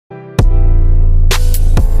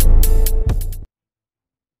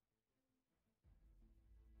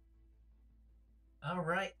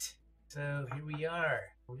Alright, so here we are.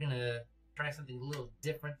 We're gonna try something a little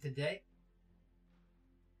different today.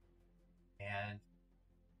 And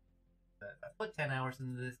I put 10 hours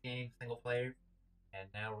into this game, single player, and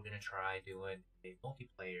now we're gonna try doing a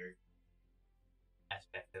multiplayer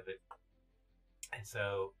aspect of it. And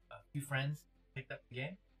so a few friends picked up the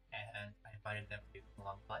game, and I invited them to come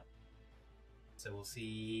along play. So we'll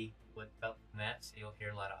see what felt from that. So you'll hear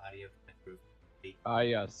a lot of audio coming through.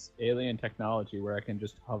 Yes, alien technology where I can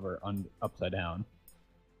just hover upside down.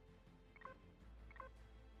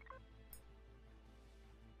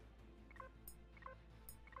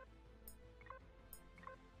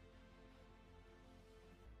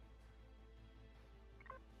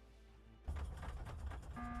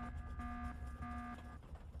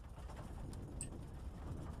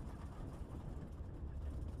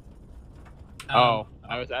 Oh,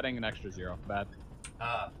 I was adding an extra 0. Bad.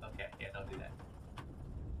 Okay. Yeah, don't do that.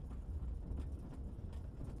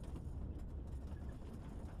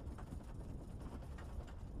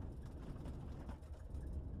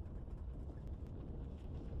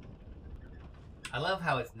 I love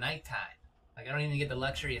how it's nighttime. Like, I don't even get the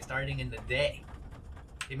luxury of starting in the day.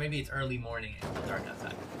 Okay, maybe it's early morning and it's dark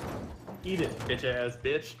outside. Eat it, bitch ass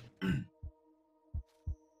bitch.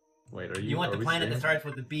 Wait, You want the planet that starts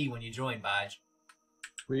with a B when you join, Baj.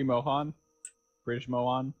 Free Mohan? British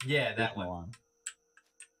Mohan? Yeah, that British one. Mohan.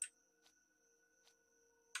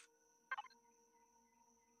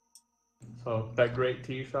 So, that great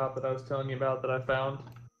tea shop that I was telling you about that I found,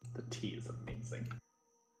 the tea is amazing.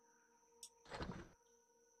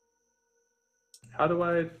 How do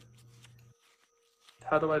I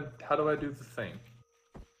do the thing?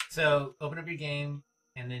 So, open up your game,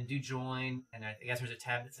 and then do join, and I guess there's a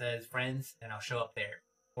tab that says Friends, and I'll show up there.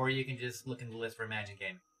 Or you can just look in the list for Imagine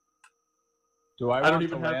Game. Do I don't want to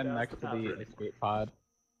even have land to next ask to the the password. escape pod?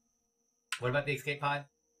 What about the escape pod?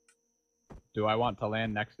 Do I want to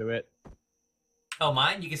land next to it? Oh,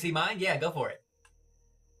 mine? You can see mine? Yeah, go for it.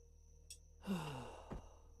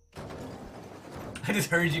 I just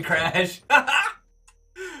heard you crash.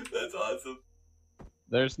 That's awesome.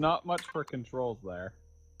 There's not much for controls there.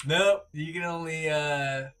 Nope, you can only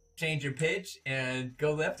change your pitch and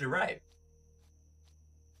go left or right.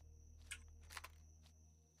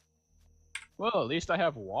 Well, at least I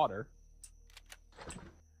have water.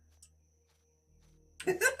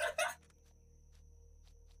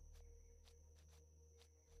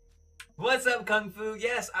 What's up, Kung Fu?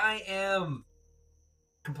 Yes, I am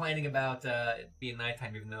complaining about it being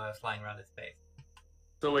nighttime even though I was flying around in space.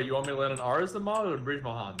 So wait, you want me to land on ours, the mod, or the Bridge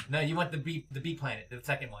Mohan? No, you want the B planet, the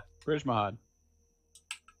second one. British mod.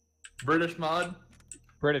 British mod?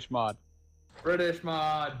 British mod. British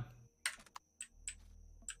mod!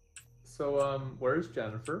 So, where's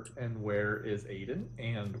Jennifer? And where is Aiden?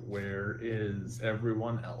 And where is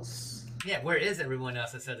everyone else? Yeah, where is everyone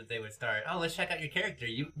else that said that they would start? Oh, let's check out your character.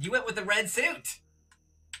 You went with the red suit.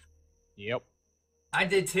 Yep. I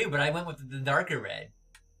did too, but I went with the darker red.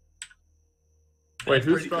 Wait, That's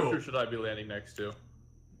whose pretty structure cool. should I be landing next to?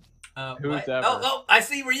 Who's what? ever? Oh, I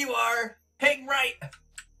see where you are. Hang right.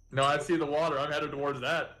 No, I see the water. I'm headed towards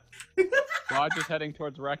that. Lodge is heading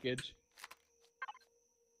towards wreckage.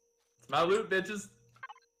 It's my loot, bitches.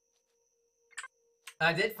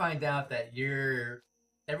 I did find out that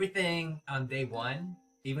everything on day one,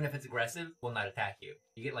 even if it's aggressive, will not attack you.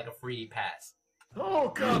 You get like a free pass. Oh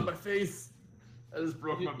god, my face! I just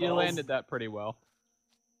broke my balls. You landed that pretty well.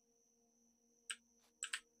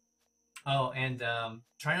 Oh, and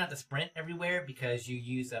try not to sprint everywhere because you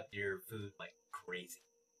use up your food like crazy.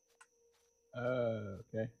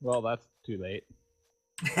 Okay. Well, that's too late.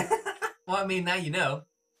 Well, I mean, now you know.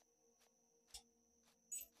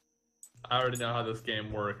 I already know how this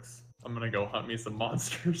game works. I'm gonna go hunt me some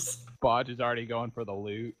monsters. Bodge is already going for the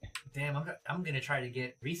loot. Damn, I'm gonna try to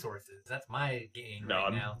get resources. That's my game No,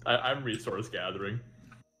 right now. I'm resource gathering.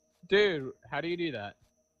 Dude, how do you do that?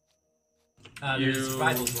 There's a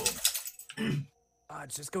survival tool.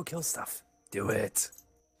 Just go kill stuff. Do it.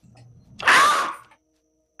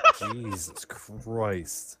 Jesus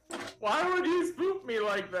Christ. Why would you spook me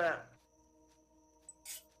like that?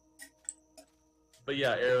 But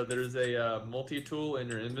yeah, Arrow, there's a multi-tool in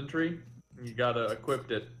your inventory. You gotta equip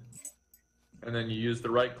it. And then you use the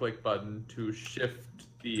right-click button to shift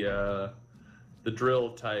the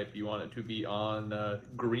drill type. You want it to be on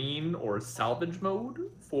green or salvage mode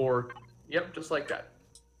for... Yep, just like that.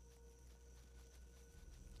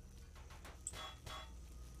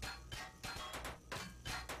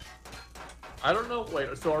 I don't know,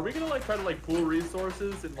 wait, so are we gonna like try to like pool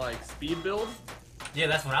resources and like speed build? Yeah,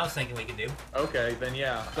 that's what I was thinking we could do. Okay, then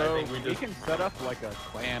yeah, So I think we just... can set up like a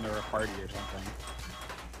clan or a party or something.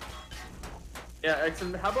 Yeah,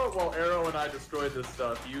 Exim, how about while Arrow and I destroy this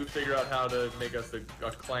stuff, you figure out how to make us a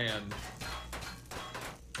clan.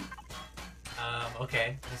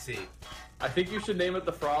 Okay, let's see. I think you should name it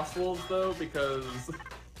the Frost Wolves, though, because...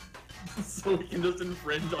 so we can just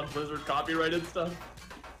infringe on Blizzard copyrighted stuff.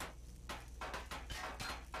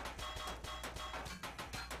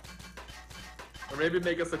 Or maybe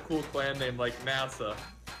make us a cool clan name like NASA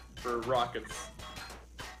for rockets.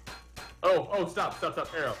 Oh, stop,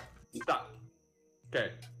 Arrow. Stop.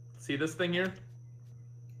 Okay, see this thing here?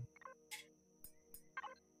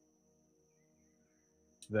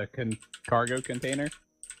 The cargo container?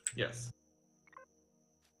 Yes.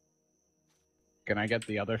 Can I get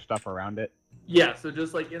the other stuff around it? Yeah, so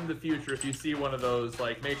just like in the future, if you see one of those,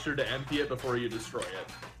 like make sure to empty it before you destroy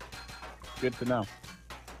it. Good to know.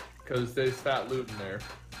 Because there's fat loot in there.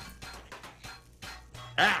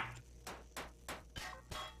 Ah!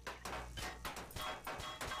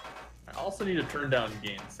 I also need to turn down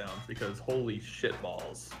game sounds because holy shit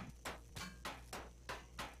balls.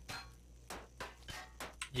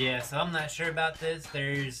 Yeah, so I'm not sure about this.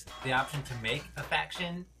 There's the option to make a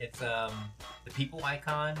faction. It's the people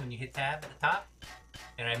icon when you hit tab at the top.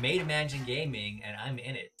 And I made Imagine Gaming and I'm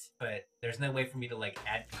in it, but there's no way for me to like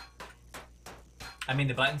add people. I mean,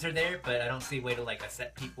 the buttons are there, but I don't see a way to like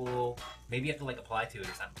accept people. Maybe you have to like apply to it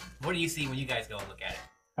or something. What do you see when you guys go and look at it?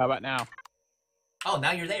 How about now? Oh,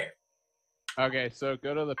 now you're there. Okay, so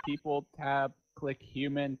go to the people tab, click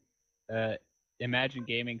human, Imagine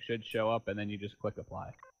Gaming should show up, and then you just click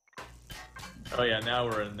apply. Oh yeah, now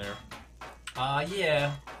we're in there.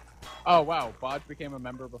 Yeah. Oh wow, Bodge became a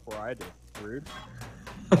member before I did. Rude.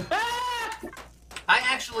 I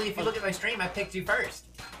actually, if you look at my stream, I picked you first.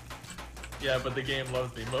 Yeah, but the game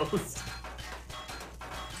loves me most.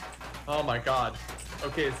 Oh my god.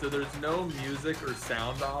 Okay, so there's no music or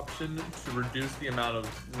sound option to reduce the amount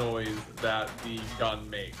of noise that the gun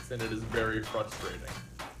makes, and it is very frustrating.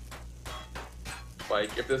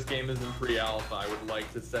 Like, if this game is in pre-alpha, I would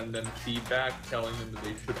like to send them feedback telling them that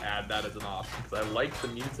they should add that as an option, because I like the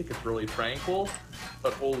music, it's really tranquil,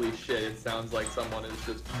 but holy shit, it sounds like someone is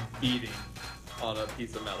just beating on a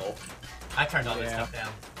piece of metal. I turned all this stuff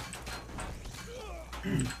down.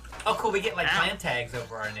 Oh cool, we get like clan tags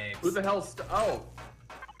over our names. Who the hell oh!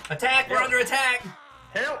 Attack! We're under attack!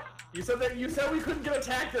 Help! You said we couldn't get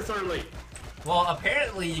attacked this early! Well,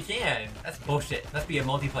 apparently you can. That's bullshit. Must be a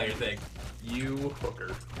multiplayer thing. You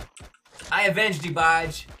hooker. I avenged you,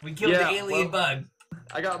 Bodge. We killed the alien bug.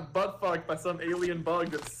 I got butt fucked by some alien bug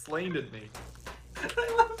that slanded me.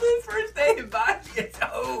 I love this first day. Bodge gets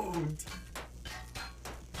owned.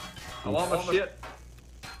 I want my shit.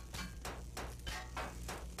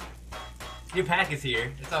 Your pack is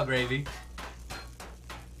here. It's all gravy.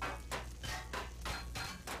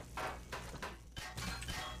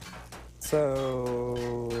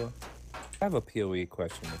 So, I have a PoE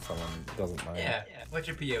question if someone doesn't mind. Yeah. What's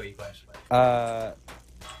your PoE question?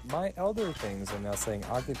 My elder things are now saying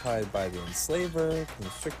occupied by the enslaver,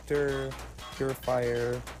 constrictor,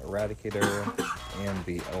 purifier, eradicator, and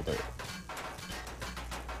the elder.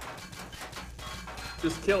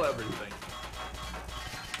 Just kill everything.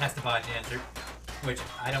 That's the Bodge answer. Which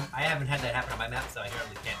I haven't had that happen on my map, so I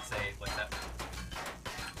really can't say what's up.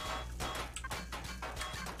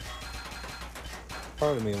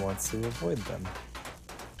 Part of me wants to avoid them.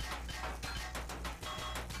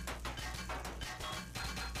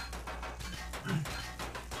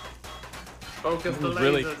 Focus the This is lasers.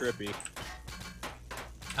 really trippy.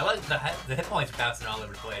 I like the hit points are bouncing all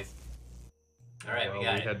over the place. Alright, we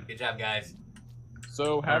got it. had- Good job, guys.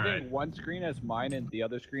 So having Alright. one screen as mine and the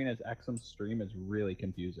other screen as Exim's stream is really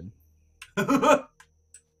confusing.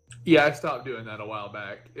 Yeah, I stopped doing that a while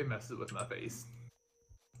back. It messes with my face.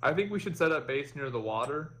 I think we should set up base near the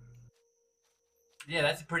water. Yeah,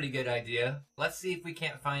 that's a pretty good idea. Let's see if we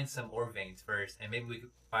can't find some ore veins first, and maybe we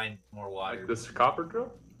could find more water. Like this copper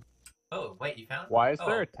drill? Oh, wait, you found? Why is Oh.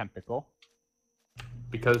 there a tentacle?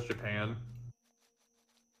 Because Japan.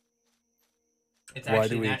 It's Why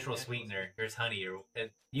actually do we- natural sweetener. There's honey, or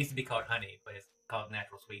it used to be called honey, but it's called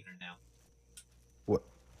natural sweetener now. What?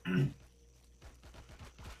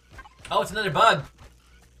 Oh, it's another bug.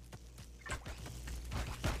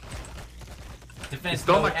 Defense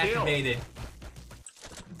stole mode my kill. activated.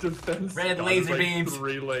 Defense. Red God, laser it's like beams.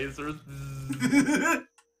 3 lasers.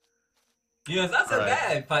 You know, it's not so Alright.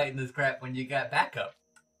 bad fighting this crap when you got backup.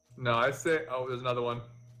 No, I say. Oh, there's another one.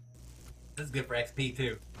 This is good for XP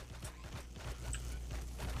too.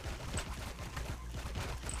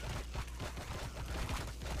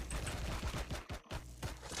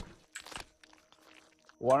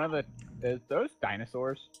 One of the is those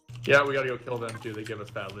dinosaurs? Yeah, we gotta go kill them too. They give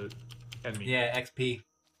us bad loot. Enemy. Yeah, XP.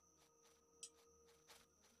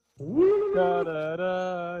 Da, da,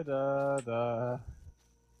 da, da, da.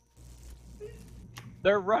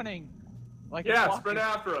 They're running. Like Yeah, walking. sprint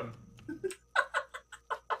after him.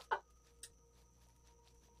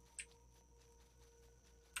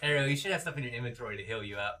 Arrow, you should have stuff in your inventory to heal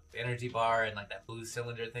you up. The energy bar and like that blue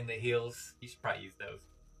cylinder thing that heals. You should probably use those.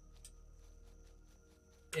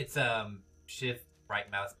 It's shift right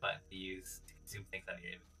mouse button to use to consume things out of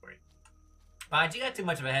your inventory. Fine, you got too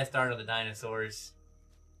much of a head start on the dinosaurs.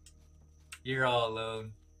 You're all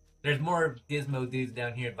alone. There's more Gizmo dudes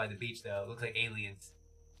down here by the beach though. It looks like aliens.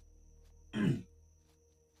 Go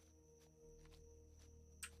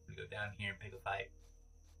down here and pick a fight.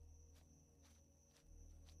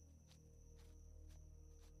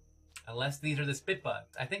 Unless these are the spit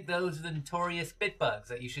bugs. I think those are the notorious spit bugs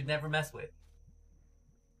that you should never mess with.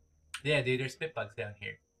 Yeah, dude, there's spit bugs down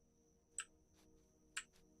here.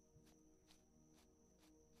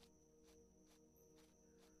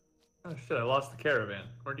 Oh shit, I lost the caravan.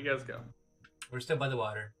 Where'd you guys go? We're still by the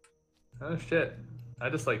water. Oh shit. I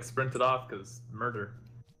just like sprinted off because murder.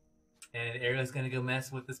 And Arrow's gonna go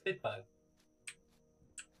mess with the spit bug.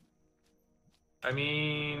 I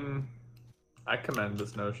mean, I commend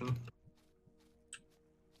this notion.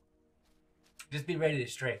 Just be ready to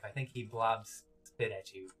strafe. I think he blobs spit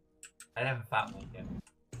at you. I haven't fought one yet.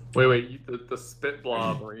 Wait, the spit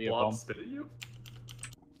blob spit at you?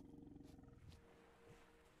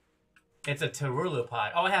 It's a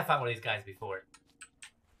Terulopod. Oh, I have fought one of these guys before.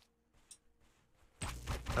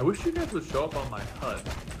 I wish you guys would show up on my HUD.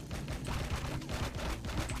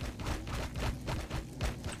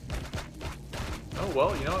 Oh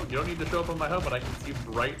well, you know, you don't need to show up on my HUD, but I can see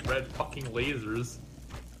bright red fucking lasers.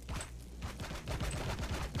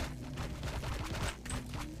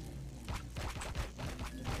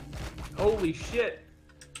 Holy shit!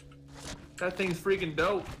 That thing's freaking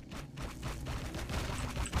dope.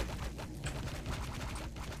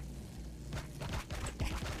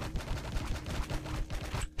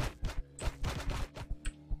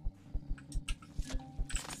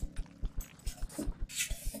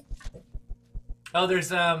 Oh, there's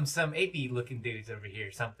some apey looking dudes over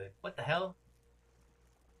here. Something. What the hell?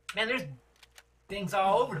 Man, there's things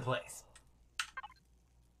all over the place.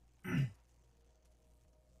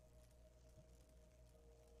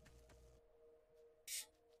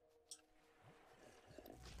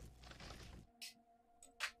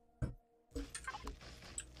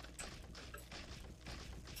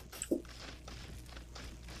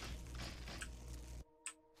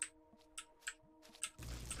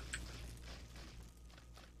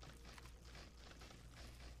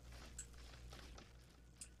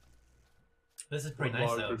 This is pretty nice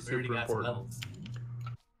Logs though. are We already super got some important. levels.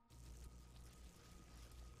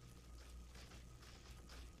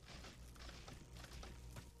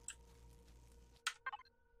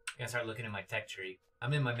 I gotta start looking at my tech tree.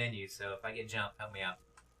 I'm in my menu, so if I get jumped, help me out.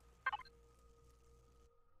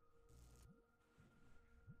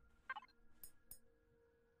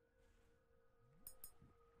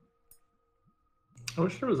 I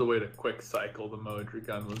wish there was a way to quick cycle the mode your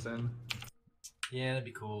gun was in. Yeah, that'd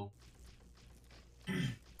be cool.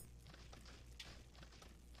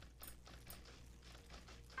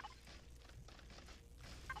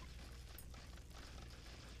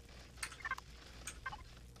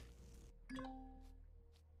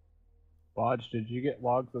 Lodge, did you get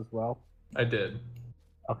logs as well? I did.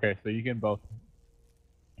 Okay, so you can both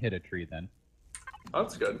hit a tree then. Oh,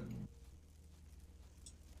 that's good.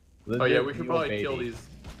 Let's Oh yeah, do we should your probably baby. kill these.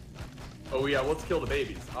 Oh yeah, let's kill the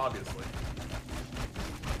babies, obviously.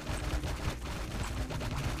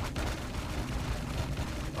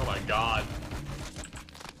 Oh my god.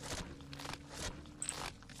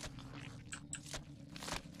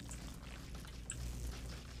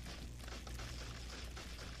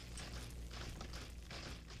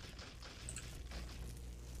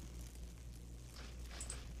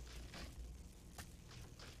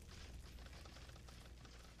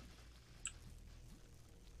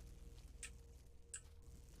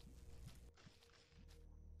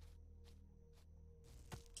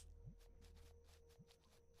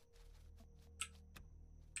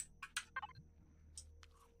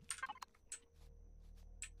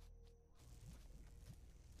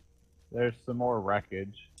 There's some more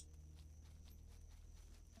wreckage.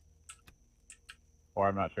 Or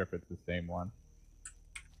I'm not sure if it's the same one.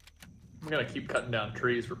 I'm gonna keep cutting down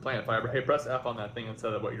trees for plant fiber. Hey, press F on that thing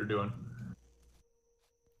instead of what you're doing.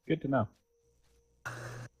 Good to know.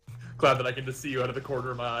 Glad that I can just see you out of the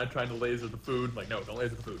corner of my eye trying to laser the food. Like, no, don't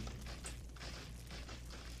laser the food.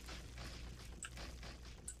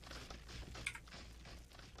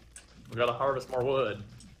 We gotta harvest more wood.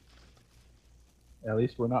 At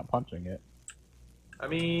least we're not punching it. I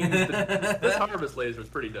mean, this harvest laser is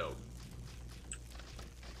pretty dope.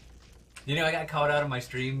 You know, I got called out on my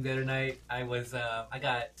stream the other night. I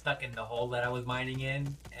got stuck in the hole that I was mining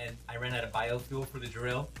in, and I ran out of biofuel for the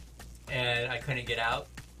drill, and I couldn't get out.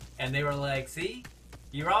 And they were like, "See,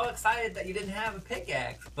 you're all excited that you didn't have a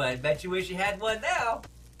pickaxe, but bet you wish you had one now."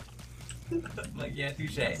 I'm like, yeah,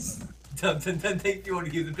 touche. Doesn't take fuel to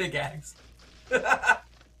use a pickaxe.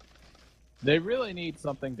 They really need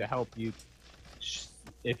something to help you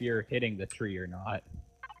if you're hitting the tree or not.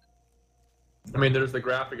 I mean, there's the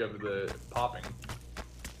graphic of the popping.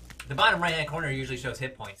 The bottom right-hand corner usually shows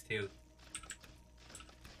hit points, too.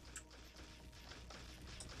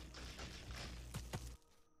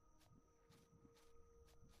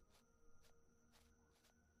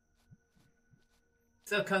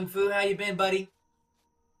 So, Kung Fu, how you been, buddy?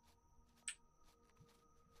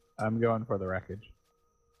 I'm going for the wreckage.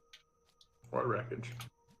 What wreckage?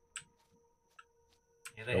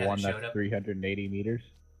 Yeah, The one that's 380 meters.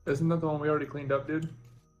 Isn't that the one we already cleaned up, dude?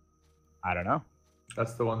 I don't know.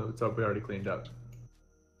 That's the one that's up we already cleaned up.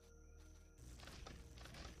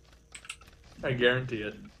 I guarantee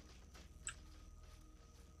it.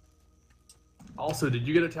 Also, did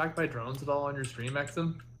you get attacked by drones at all on your stream,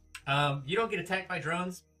 Exim? You don't get attacked by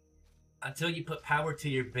drones until you put power to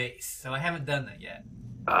your base, so I haven't done that yet.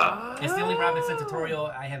 It's the only Robinson tutorial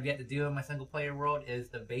I have yet to do in my single-player world is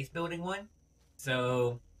the base building one.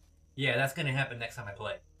 So, yeah, that's going to happen next time I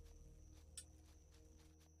play.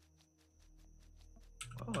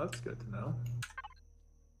 Oh, that's good to know.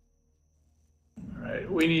 All right,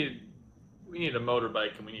 we need a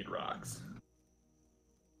motorbike and we need rocks.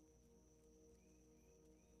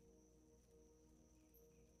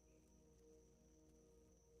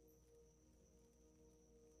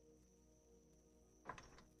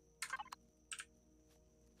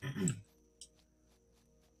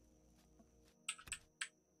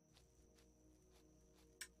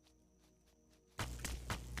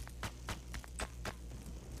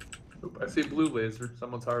 Oop, I see blue laser.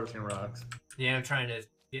 Someone's harvesting rocks. Yeah, I'm trying to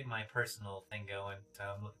get my personal thing going, so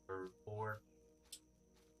I'm looking for 4.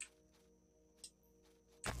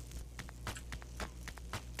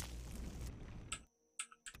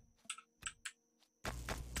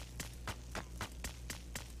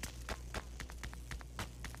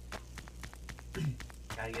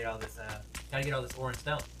 Gotta get all this ore and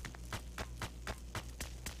stone.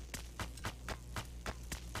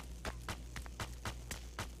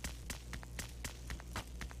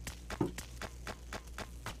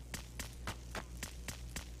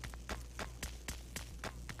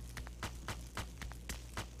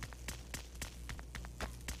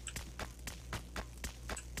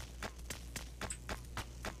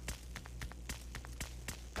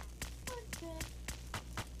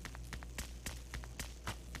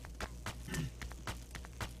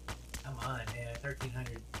 Come on, man.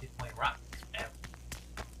 1,300 hit-point rocks. Man.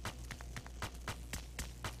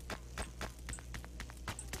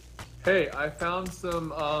 Hey, I found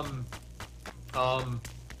some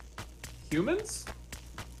humans?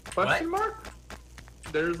 Question mark?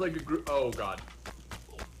 There's like a group. Oh god.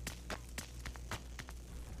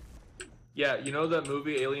 Yeah, you know that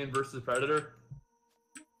movie Alien vs Predator?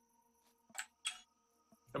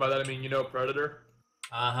 And by that I mean you know Predator.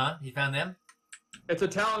 Uh-huh. You found them? It's a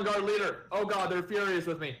Talon Guard leader. Oh god, they're furious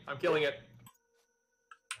with me. I'm killing it.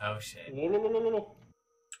 Oh, shit.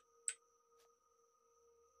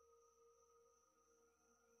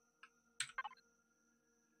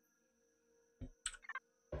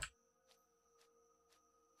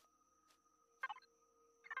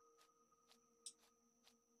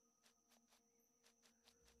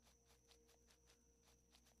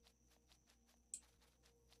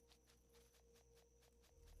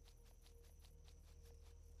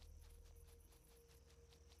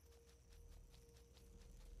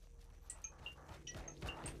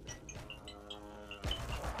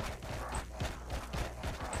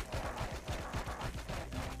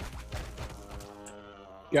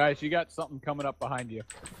 Guys, you got something coming up behind you.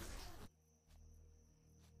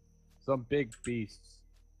 Some big beasts.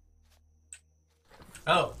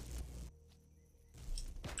 Oh.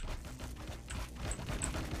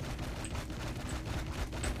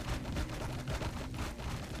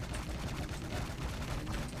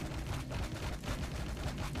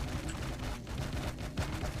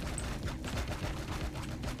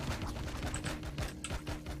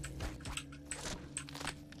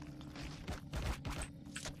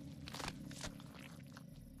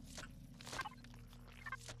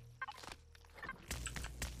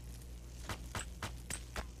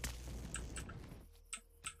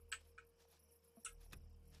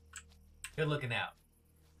 Good looking out.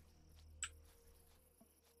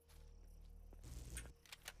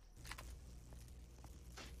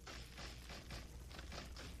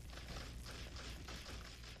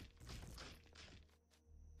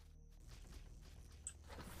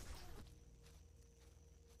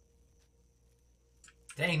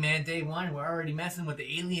 Dang, man, day one, we're already messing with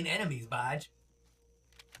the alien enemies, Bodge.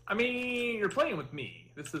 I mean, you're playing with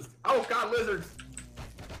me. This is... Oh, God, lizards!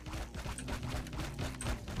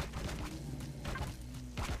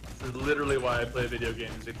 This is literally why I play video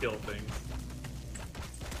games, to kill things.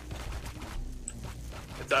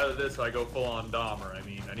 It's either this or I go full-on Dahmer. I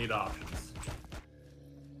mean, I need options.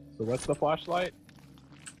 So what's the flashlight?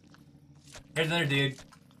 Here's another dude.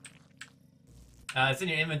 It's in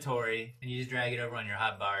your inventory, and you just drag it over on your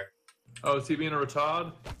hotbar. Oh, is he being a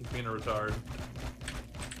retard? He's being a retard.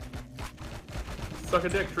 Suck a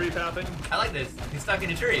dick, tree pathing. I like this. He's stuck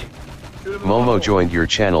in a tree. Momo joined your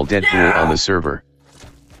channel Deadpool on the server.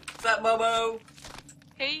 What's up, Momo?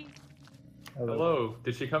 Hey. Hello.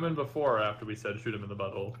 Did she come in before or after we said shoot him in the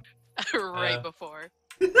butthole? Right before.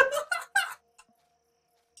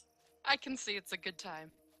 I can see it's a good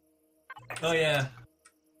time. Oh, yeah.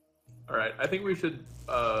 Alright, I think we should,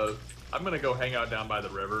 I'm gonna go hang out down by the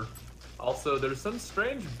river. Also, there's some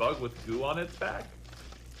strange bug with goo on its back.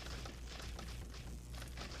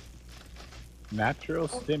 Natural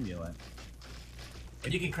stimulant.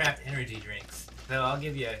 And you can craft energy drinks. So I'll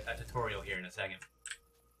give you a tutorial here in a second.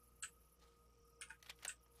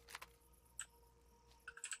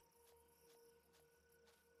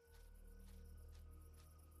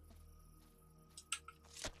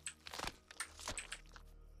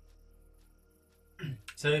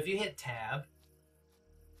 So if you hit tab,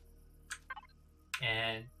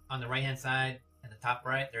 and on the right hand side, at the top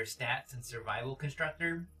right, there's stats and survival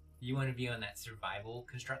constructor. You want to be on that survival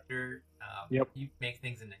constructor. Yep. You make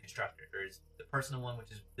things in the constructor. There's the personal one,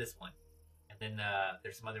 which is this one. And then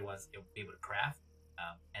there's some other ones you'll be able to craft.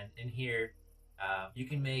 And in here, you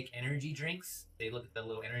can make energy drinks. They look at the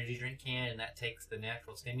little energy drink can, and that takes the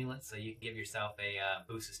natural stimulants, so you can give yourself a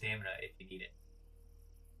boost of stamina if you need it.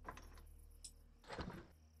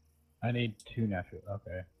 I need 2 natural.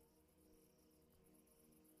 Okay.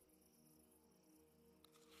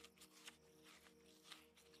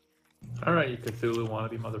 Alright, you Cthulhu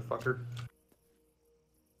wannabe motherfucker.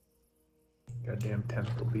 Goddamn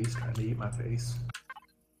tentacle beast trying to eat my face.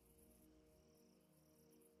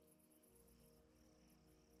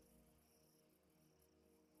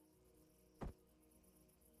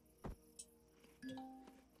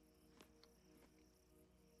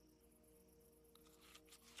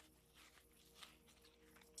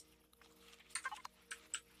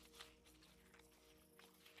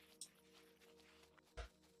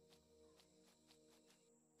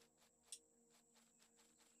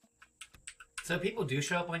 So people do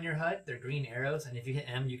show up on your HUD. They're green arrows, and if you hit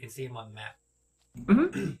M, you can see them on the map.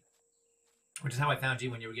 Mm-hmm. Which is how I found you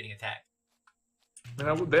when you were getting attacked.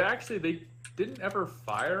 And they didn't ever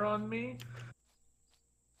fire on me.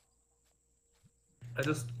 I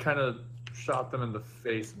just kind of shot them in the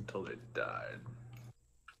face until they died.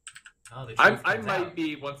 Oh, I might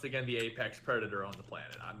be once again the apex predator on the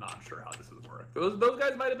planet. I'm not sure how this would work. Those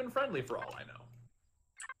guys might have been friendly for all I know.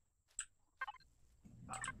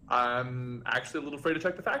 I'm actually a little afraid to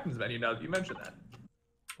check the factions menu now that you mention that.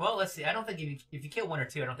 Well, let's see. I don't think if you kill 1 or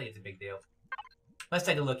 2, I don't think it's a big deal. Let's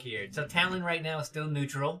take a look here. So Talon right now is still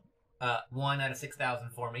neutral. 1 out of 6,000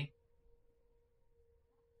 for me.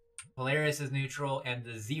 Polaris is neutral, and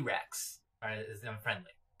the Zrax is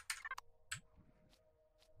unfriendly.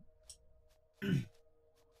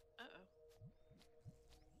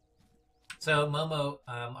 So Momo,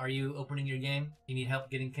 are you opening your game? You need help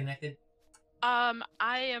getting connected?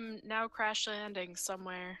 I am now crash landing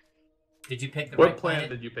somewhere. Did you pick the What right planet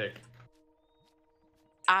planet? did you pick?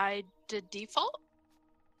 I did default?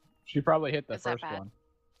 She probably hit the Is that first bad? one.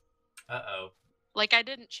 Uh-oh. Like, I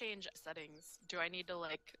didn't change settings. Do I need to,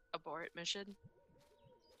 like, abort mission?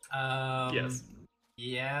 Yes.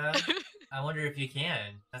 Yeah. I wonder if you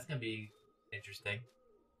can. That's gonna be interesting.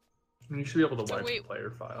 You should be able to So wipe wait, the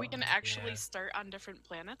player file. We can actually Yeah. start on different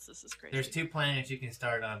planets? This is crazy. There's 2 planets you can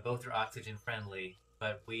start on. Both are oxygen friendly,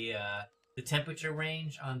 but the temperature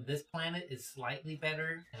range on this planet is slightly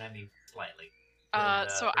better, and I mean slightly.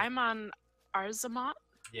 So I'm on Arzamat?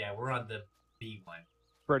 Yeah, we're on the B one.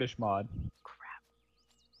 British mod. Crap.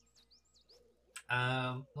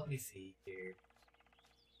 Let me see here.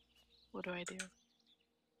 What do I do?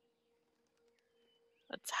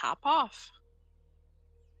 Let's hop off.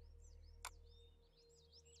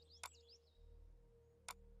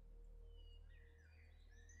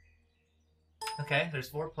 Okay, there's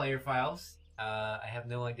 4 player files. I have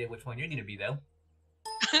no idea which one you're going to be, though.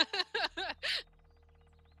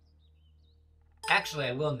 Actually,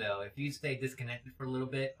 I will know. If you stay disconnected for a little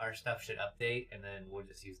bit, our stuff should update, and then we'll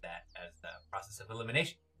just use that as the process of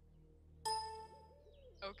elimination.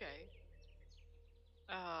 Okay.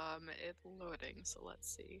 It's loading, so let's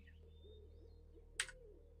see.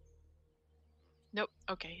 Nope.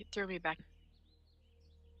 Okay, it threw me back.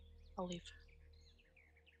 I'll leave.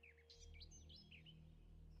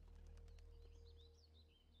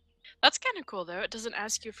 That's kind of cool, though. It doesn't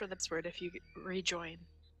ask you for the password if you rejoin.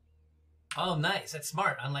 Oh, nice. That's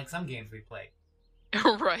smart, unlike some games we play.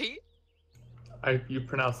 Right? You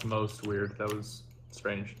pronounced most weird. That was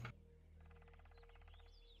strange.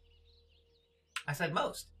 I said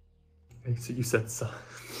most. So you said so.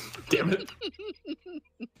 Damn it.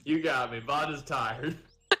 You got me. Bot is tired.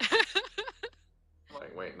 I'm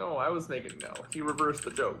like, wait, no, I was thinking no. He reversed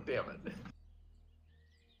the joke. Damn it.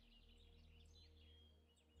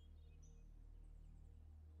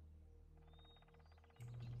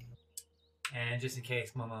 And just in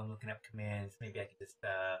case, Momo, I'm looking up commands, maybe I could just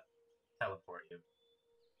teleport you.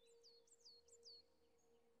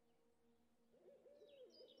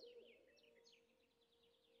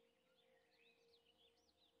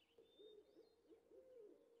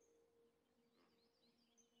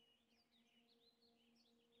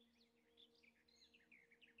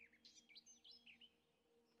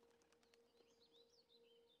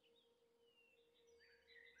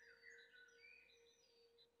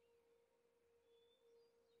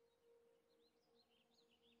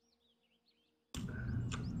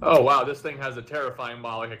 Oh, wow, this thing has a terrifying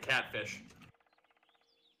ball like a catfish.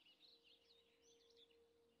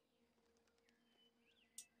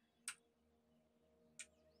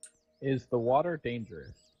 Is the water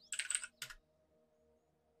dangerous?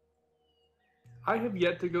 I have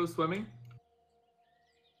yet to go swimming.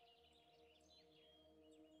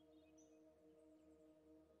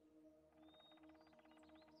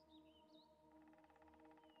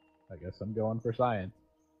 I guess I'm going for science.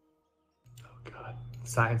 Oh, God.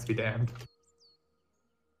 Science be damned.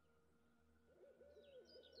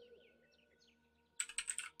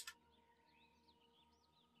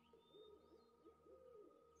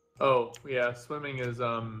 Oh, yeah, swimming is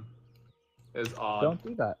odd. Don't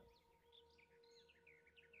do that.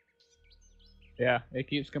 Yeah, it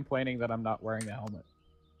keeps complaining that I'm not wearing the helmet.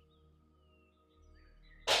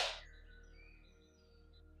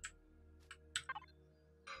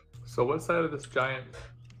 So what side of this giant...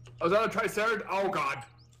 Oh, is that a Triceratops? Oh, God.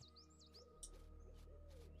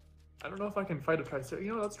 I don't know if I can fight a Triceratops.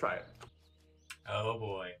 You know, let's try it. Oh,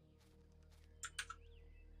 boy.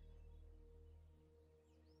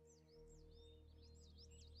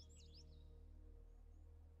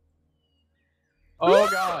 Oh,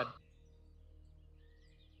 God.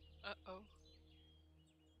 Uh-oh.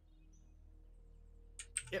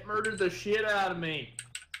 It murdered the shit out of me.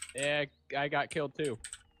 Yeah, I got killed too.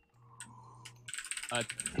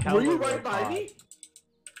 Were you right by me?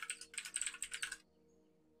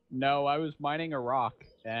 No, I was mining a rock,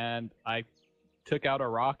 and I took out a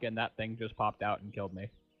rock, and that thing just popped out and killed me.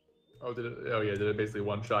 Oh, did it? Oh, yeah. Did it basically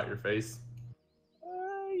one-shot your face?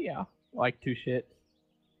 Yeah, like 2 shit.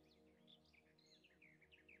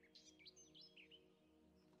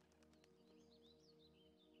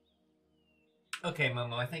 Okay,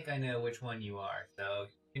 Momo, I think I know which one you are. So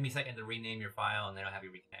give me a second to rename your file, and then I'll have you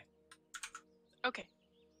reconnect. Okay.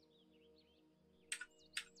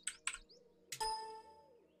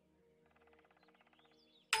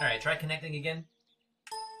 Alright, try connecting again.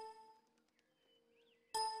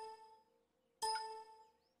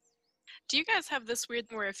 Do you guys have this weird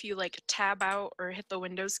thing where if you like tab out or hit the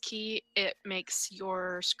Windows key, it makes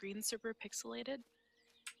your screen super pixelated?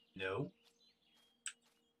 No.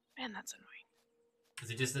 Man, that's annoying. Is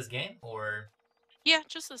it just this game, or...? Yeah,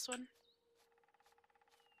 just this one.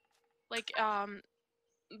 Like,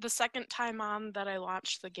 the second time on that I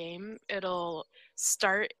launch the game, it'll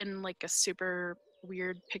start in like a super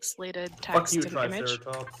weird pixelated Fuck text you, and image.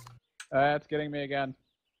 Triceratops. It's getting me again.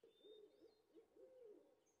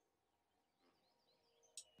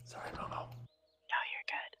 Sorry, Momo. No, you're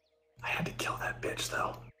good. I had to kill that bitch,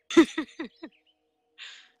 though.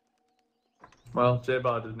 Well,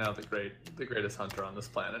 J-Bot is now the greatest hunter on this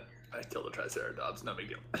planet. I killed a Triceratops, no big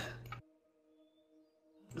deal.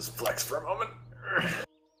 Just flex for a moment.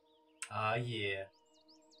 Yeah.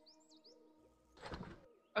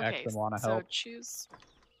 Okay, Exim wanna so help? choose.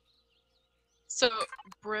 So,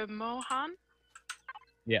 Brimohan?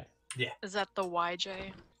 Yeah. Is that the YJ?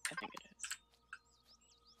 I think it is.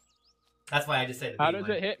 That's why I just said the How B does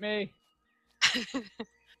one. it hit me?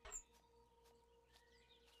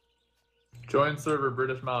 Join server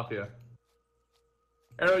British Mafia.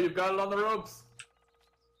 Arrow, you've got it on the ropes.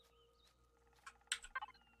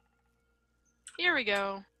 Here we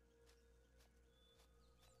go.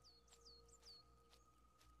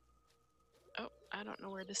 Oh, I don't know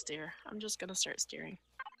where to steer. I'm just gonna start steering.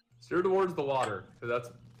 Steer towards the water. 'Cause that's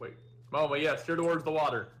wait. Momo, yeah, steer towards the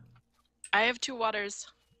water. I have 2 waters.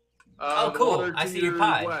 Oh, The cool. water I to see your your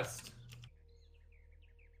pod. west.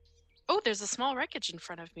 Oh, there's a small wreckage in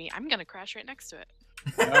front of me. I'm gonna crash right next to it.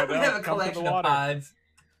 No, we have don't. a Come to the collection of water. pods.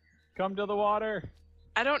 Come to the water.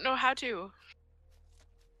 I don't know how to.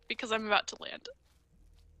 Because I'm about to land.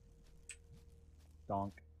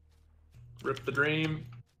 Donk. Rip the dream.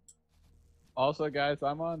 Also, guys,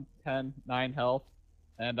 I'm on 9 health,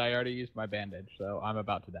 and I already used my bandage, so I'm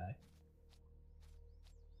about to die.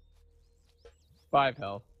 5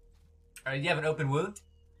 health. You have an open wound?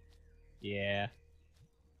 Yeah.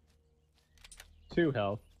 2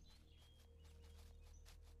 health.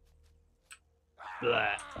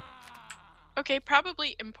 Blah. Okay,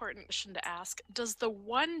 probably important question to ask. Does the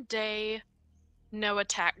 1-day no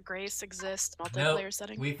attack grace exist in multiplayer Nope.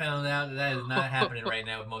 setting? We found out that that is not happening right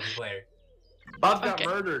now with multiplayer. Bob got Okay.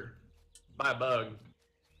 murdered by a bug.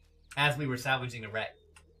 As we were salvaging a wreck.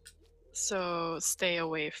 So stay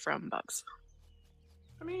away from bugs.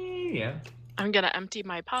 I mean, yeah. I'm gonna empty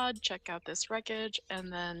my pod, check out this wreckage,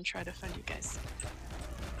 and then try to find you guys.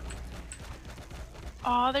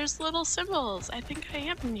 Oh, there's little symbols. I think I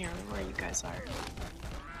am near where you guys are.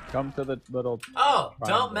 Come to the little. Oh, Triangle.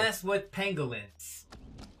 don't mess with pangolins.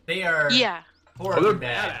 They are Yeah. Oh, horribly they're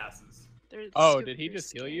bad. badasses. they're Oh, super did he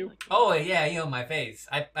just heal scary you? looking. Oh, yeah, you know, my face.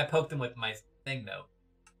 I poked him with my thing, though.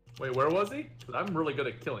 Wait, where was he? 'Cause I'm really good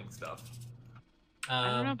at killing stuff. I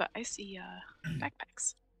don't know, but I see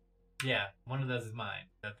backpacks. Yeah, one of those is mine.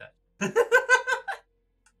 Note that.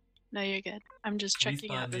 No, you're good. I'm just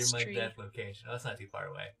checking out Respawn near this my tree. death location. Oh, that's not too far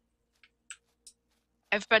away.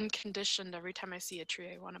 I've been conditioned every time I see a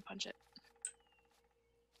tree, I want to punch it.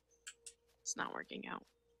 It's not working out.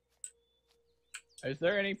 Is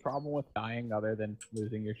there any problem with dying other than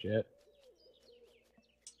losing your shit?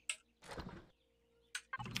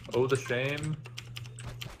 Oh, the shame.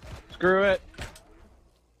 Screw it.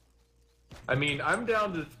 I mean, I'm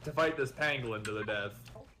down to fight this pangolin to the death.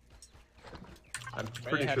 I'm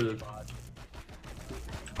pretty Way ahead sure of that you, bud.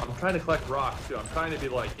 I'm trying to collect rocks too. I'm trying to be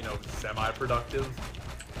like, you know, semi-productive.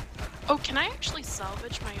 Oh, can I actually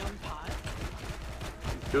salvage my own pod?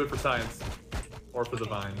 Do it for science. Or for the Okay.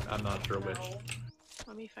 vine. I'm not sure which.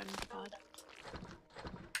 Let me find the pod.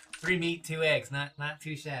 3 meat, 2 eggs. Not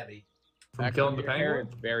too shabby. From Actually, killing the your hair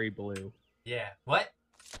penguin? is very blue. Yeah. What?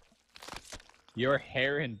 Your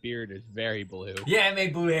hair and beard is very blue. Yeah, I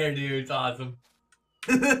made blue hair, dude. It's awesome.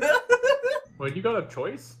 Wait, you got a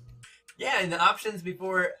choice? Yeah, and the options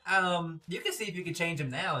before, you can see if you can change them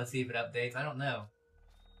now and see if it updates. I don't know.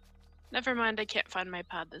 Never mind, I can't find my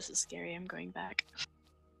pod. This is scary. I'm going back.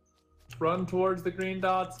 Run towards the green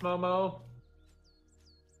dots, Momo.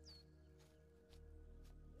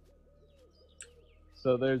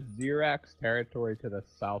 So there's Xerax territory to the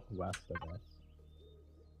southwest of us.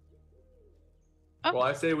 Oh, Well,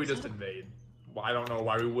 I say we just invade. Well, I don't know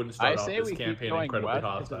why we wouldn't start I off say this we keep campaign going incredibly west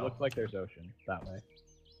because it hostile. looks like there's ocean that way.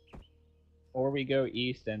 Or we go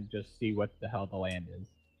east and just see what the hell the land is.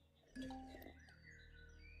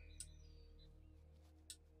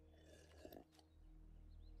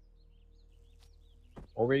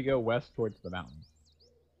 Or we go west towards the mountains.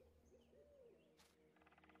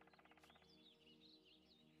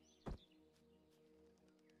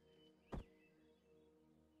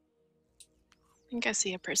 I think I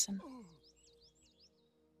see a person.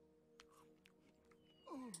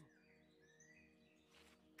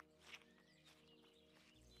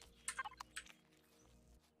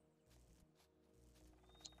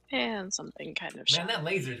 And something kind of Man, shot. that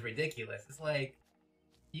laser is ridiculous. It's like,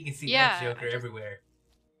 you can see Yeah, that Joker I just- everywhere.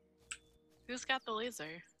 Who's got the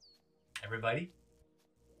laser? Everybody?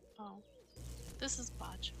 Oh, this is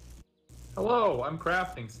Bodge. Hello, I'm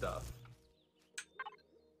crafting stuff.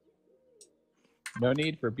 No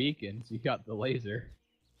need for beacons, you got the laser.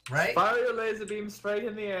 Right? Fire your laser beam straight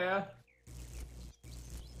in the air.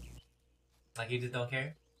 Like you just don't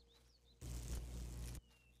care?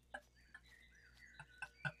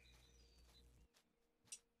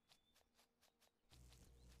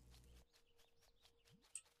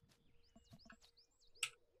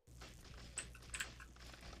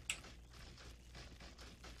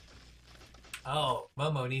 Oh,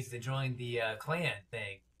 Momo needs to join the clan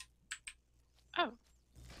thing. Oh.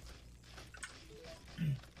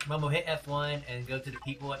 Momo, hit F1 and go to the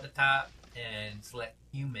people at the top and select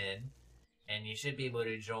human, and you should be able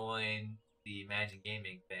to join the Imagine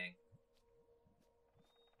Gaming thing.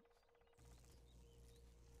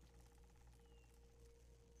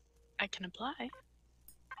 I can apply.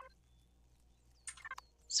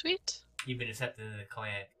 Sweet. You've been accepted in the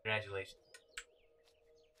clan. Congratulations.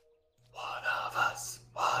 One of us.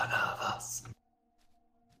 One of us.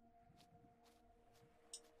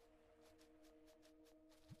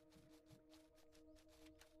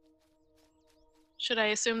 Should I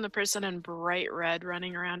assume the person in bright red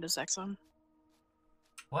running around is Exum?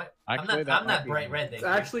 What? Actually, I'm not bright red. It's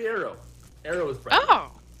Thank you. actually Arrow. Arrow is bright.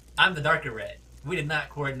 Oh! I'm the darker red. We did not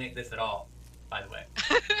coordinate this at all, by the way.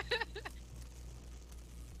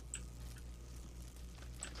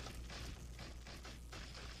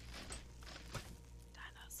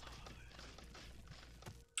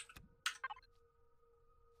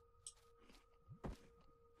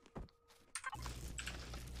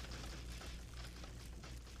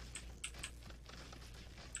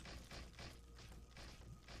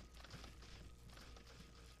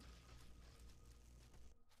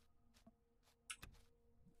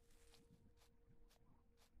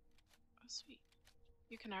 Oh, sweet.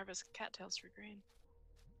 You can harvest cattails for grain.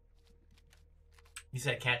 You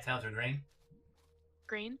said cattails or grain?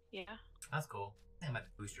 Grain? Yeah. That's cool. I'm about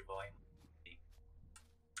to boost your volume.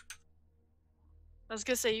 I was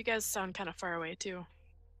gonna say, you guys sound kind of far away, too.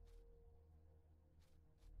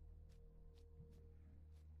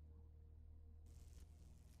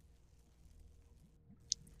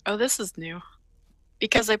 Oh, this is new.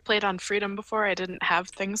 Because I played on Freedom before, I didn't have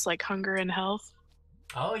things like hunger and health.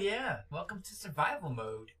 Oh yeah, welcome to survival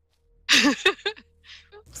mode.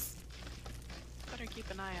 Oops. Better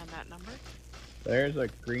keep an eye on that number. There's a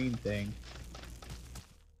green thing.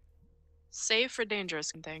 Save for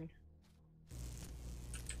dangerous thing.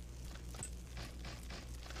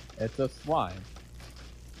 It's a slime.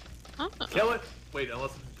 Oh. Kill it! Wait,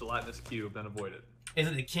 unless it's a gelatinous cube, then avoid it. Is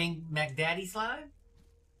it the King McDaddy slime?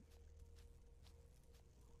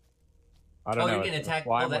 I don't Oh, know. you're getting it's a attacked.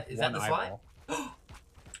 slime Oh, that, with is that one the slime? eyeball.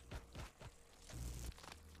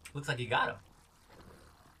 Looks like you got him.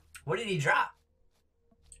 What did he drop?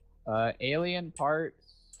 Alien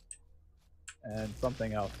parts and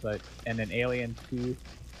something else, and an alien tooth.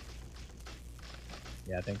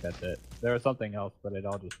 Yeah, I think that's it. There was something else, but it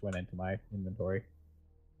all just went into my inventory.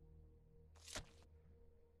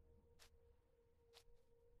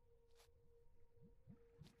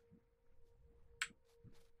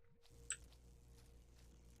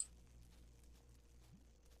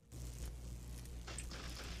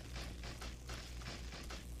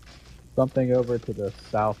 Something over to the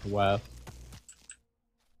southwest.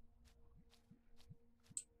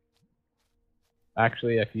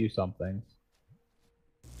 Actually, a few somethings.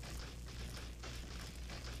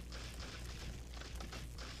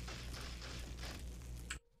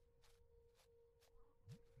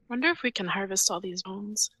 Wonder if we can harvest all these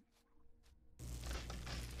bones.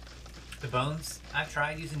 The bones? I've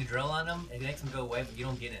tried using a drill on them. It makes them go away, but you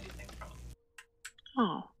don't get anything from them.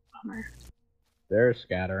 Oh, bummer. They're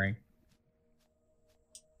scattering.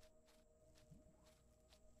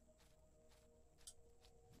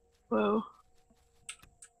 Whoa.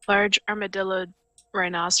 Large armadillo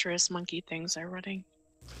rhinoceros monkey things are running.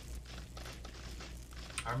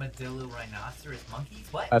 Armadillo, rhinoceros, monkeys?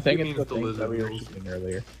 What? I think You it's mean the the things that we were lizard shooting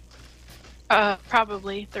earlier.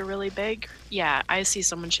 Probably. They're really big. Yeah, I see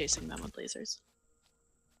someone chasing them with lasers.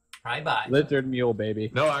 Try by. Lizard mule, baby.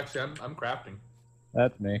 No, actually, I'm crafting.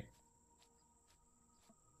 That's me.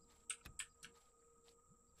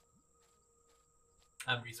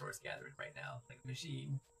 I'm resource gathering right now, like a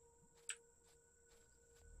machine.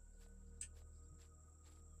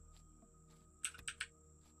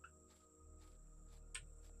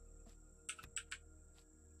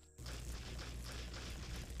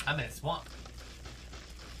 I'm in a swamp.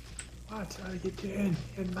 What are you doing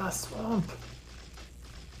in my swamp?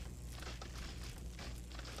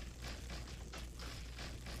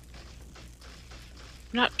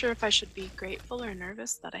 I'm not sure if I should be grateful or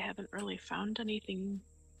nervous that I haven't really found anything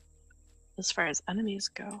as far as enemies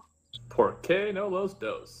go. Por qué no los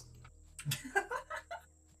dos?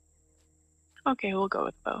 Okay, we'll go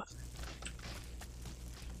with both.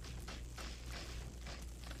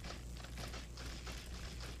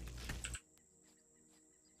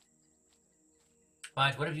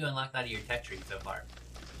 Fine, what have you unlocked out of your tech tree so far?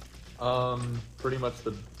 Pretty much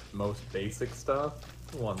the most basic stuff.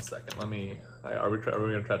 1 second, let me. Are we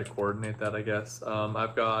gonna try to coordinate that? I guess.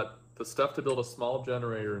 I've got the stuff to build a small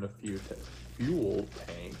generator and a fuel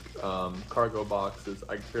tank. Cargo boxes.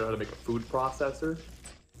 I figured out how to make a food processor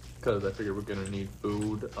because I figured we're gonna need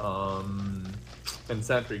food. And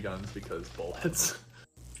sentry guns because bullets.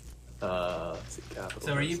 Let's see, capital.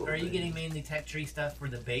 So are you getting mainly tech tree stuff for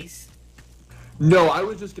the base? No, I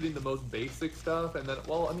was just getting the most basic stuff, and then,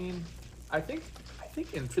 well, I mean, I think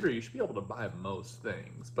in theory you should be able to buy most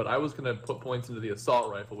things, but I was gonna put points into the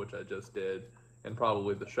assault rifle, which I just did, and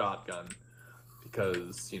probably the shotgun,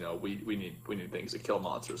 because we need things to kill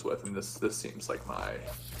monsters with, and this seems like my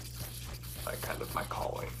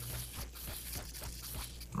calling,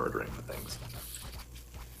 murdering the things.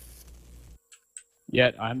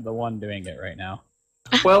 Yet I'm the one doing it right now.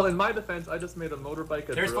 Well, in my defense, I just made a motorbike.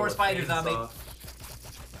 There's 4 spiders on me.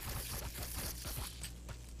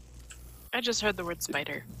 I just heard the word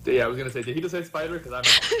spider. Yeah, I was gonna say, did he just say spider? Because I'm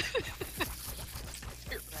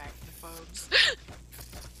Arachnophobes.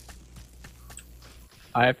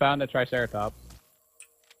 I found a triceratops.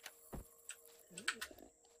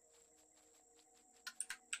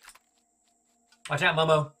 Watch out,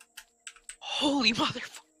 Momo. Holy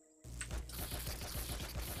motherfucker.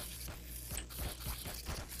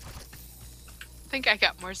 I think I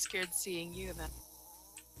got more scared seeing you than.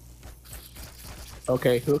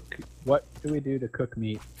 Okay, Hook, what do we do to cook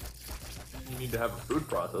meat? You need to have a food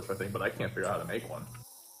processor, I think, but I can't figure out how to make one.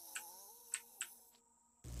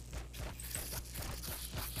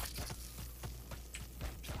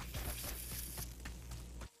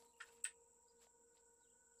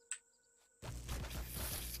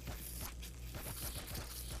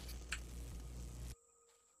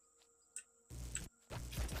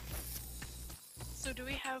 So do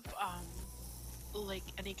we have like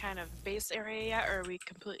any kind of base area yet, or are we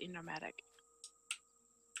completely nomadic?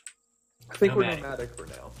 I think Nomadic. we're nomadic for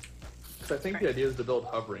now. Because I think the idea is to build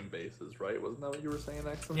hovering bases, right? Wasn't that what you were saying,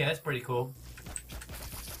 Exim? Yeah, that's pretty cool.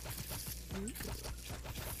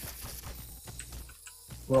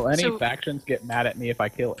 Will any So- factions get mad at me if I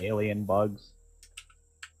kill alien bugs?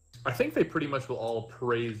 I think they pretty much will all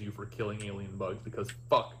praise you for killing alien bugs, because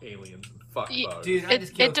fuck aliens and fuck bugs. Dude, I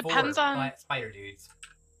just killed It depends 4 on- spider dudes.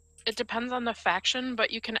 It depends on the faction,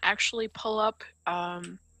 but you can actually pull up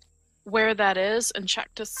where that is and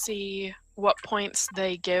check to see what points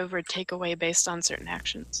they give or take away based on certain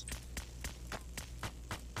actions.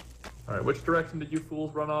 Alright, which direction did you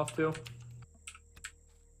fools run off to?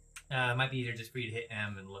 It might be easier just for you to hit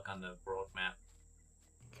M and look on the world map.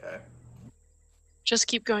 Okay. Just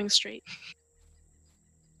keep going straight.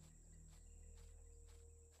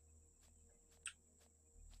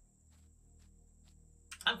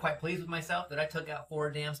 I'm quite pleased with myself that I took out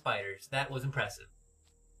 4 damn spiders. That was impressive.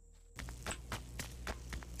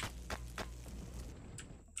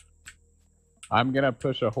 I'm gonna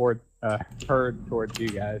push a herd towards you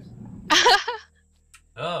guys.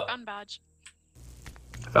 Oh, Fun badge.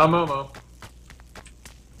 Found Momo.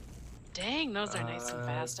 Dang, those are nice and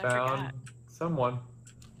fast. I Found forgot. someone.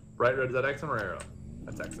 Right, red, is that Exim or Arrow?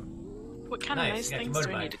 That's Exim. What kind of Nice, nice got your things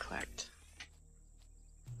do I motorbike. need to collect?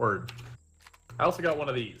 Word. I also got one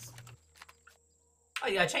of these. oh,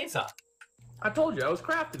 you got a chainsaw. I told you, I was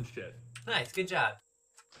crafting shit. Nice, good job.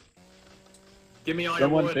 Give me all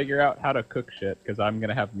Someone your wood. figure out how to cook shit, because I'm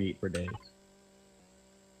gonna have meat for days.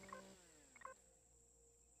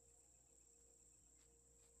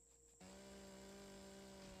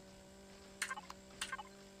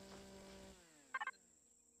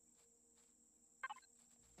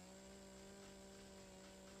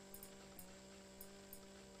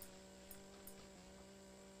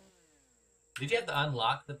 Did you have to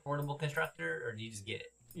unlock the portable constructor, or did you just get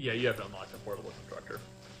it? Yeah, you have to unlock the portable constructor.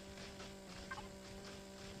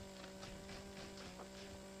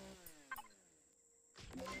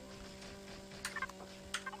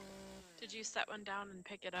 Did you set one down and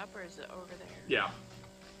pick it up, or is it over there? Yeah.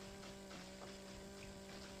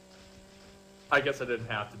 I guess I didn't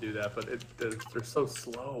have to do that, but they're so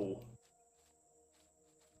slow.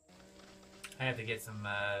 I have to get some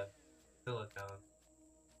silicone.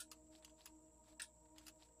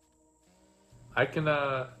 I can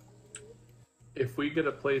if we get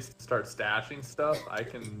a place to start stashing stuff, I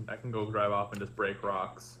can go drive off and just break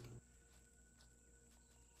rocks.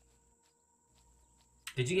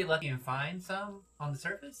 Did you get lucky and find some on the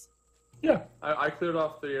surface? Yeah, I cleared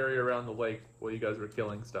off the area around the lake while you guys were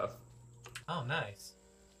killing stuff. Oh, nice.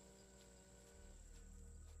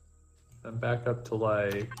 I'm back up to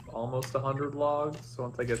like almost 100 logs, so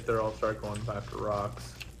once I get there I'll start going after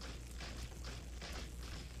rocks.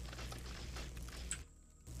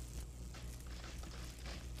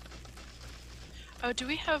 Oh, do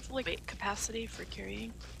we have like weight capacity for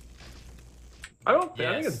carrying? I don't think,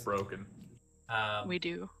 I think Yes. it's broken. We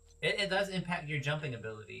do. It does impact your jumping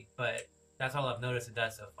ability, but that's all I've noticed it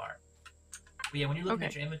does so far. But yeah, when you're looking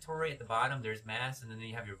at Okay. your inventory at the bottom, there's mass, and then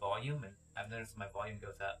you have your volume, and I've noticed my volume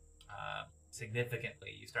goes up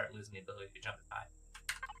significantly, you start losing the ability to jump as high.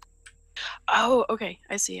 Oh, okay.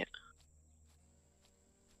 I see it.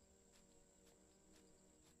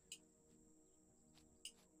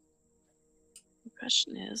 The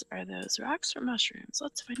question is, are those rocks or mushrooms?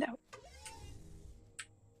 Let's find out.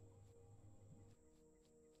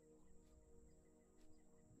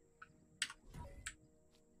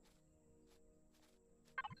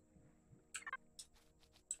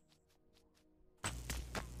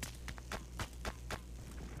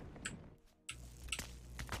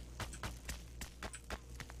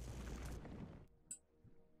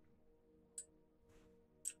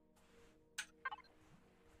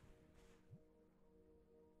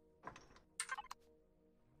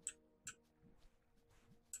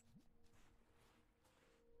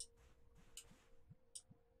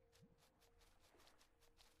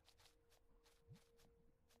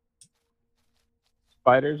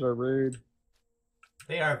 Spiders are rude.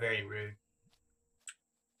 They are very rude.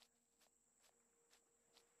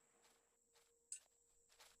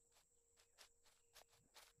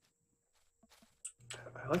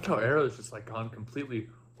 I like how Arrow's just like gone completely.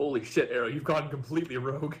 Holy shit, Arrow, you've gone completely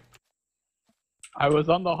rogue. I was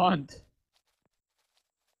on the hunt.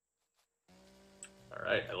 All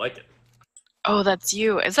right, I like it. Oh, that's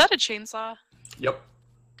you. Is that a chainsaw? Yep.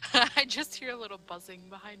 I just hear a little buzzing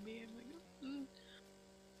behind me. I'm like,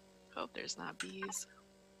 hope there's not bees.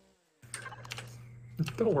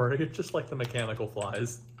 Don't worry, it's just like the mechanical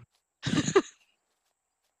flies.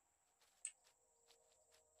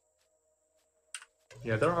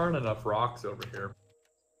 Yeah, there aren't enough rocks over here.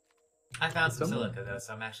 I found some Someone- silica though,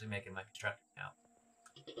 so I'm actually making my constructor now.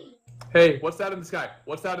 Hey, what's that in the sky?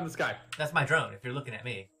 What's that in the sky? That's my drone. If you're looking at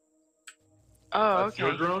me, Oh, That's okay.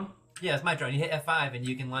 your drone? yeah, it's my drone. You hit F5 and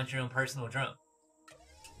you can launch your own personal drone.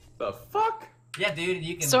 The fuck? Yeah, dude. And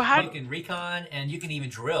you can So how- you can recon and you can even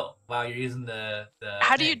drill while you're using the.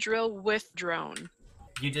 How do you thing. drill with drone?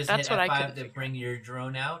 You just That's hit what I F5 couldn't to figure. bring your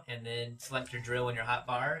drone out, and then select your drill in your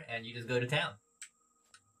hotbar, and you just go to town.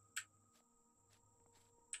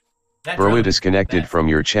 That Burla drone- disconnected that- from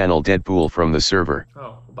your channel. Deadpool from the server.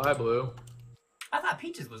 Oh, bye, Blue. I thought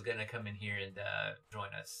Peaches was gonna come in here and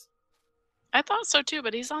join us. I thought so too,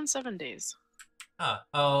 but he's on 7 days. Huh.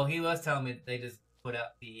 Oh, he was telling me that they just put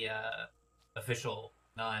out the official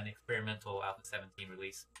non-experimental Alpha 17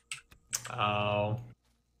 release. Oh.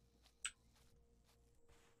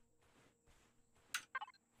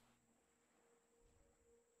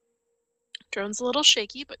 Drone's a little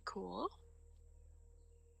shaky, but cool.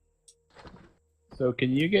 So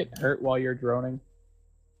can you get hurt while you're droning?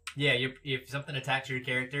 Yeah, if something attacks your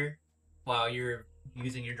character while you're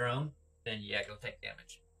using your drone, then yeah, go take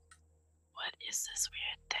damage. What is this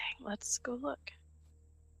weird thing? Let's go look.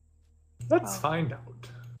 Let's Oh. find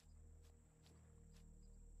out.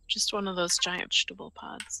 Just one of those giant vegetable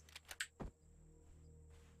pods.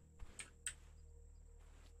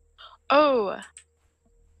 Oh!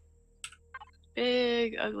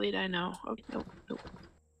 Big, ugly dino. Oh, nope, nope.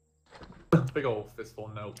 Big old fistful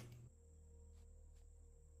note.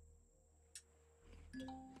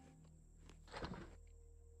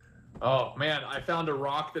 Oh man, I found a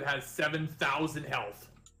rock that has 7,000 health.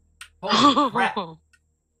 Holy crap!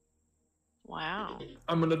 Wow.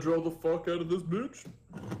 I'm gonna drill the fuck out of this bitch.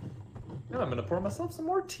 And I'm gonna pour myself some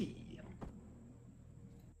more tea.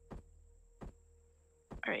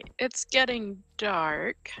 Alright, it's getting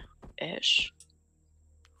dark-ish.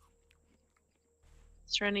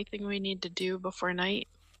 Is there anything we need to do before night?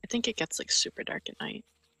 I think it gets like super dark at night.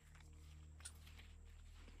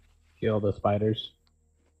 Kill the spiders.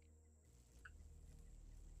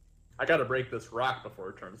 I gotta break this rock before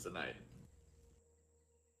it turns to night.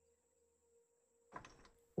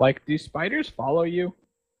 Like, do spiders follow you?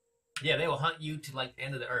 Yeah, they will hunt you to like the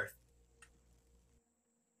end of the earth.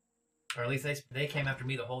 Or at least they came after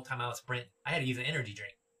me the whole time I was sprinting. I had to use an energy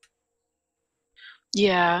drink.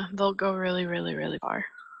 Yeah, they'll go really, really, really far.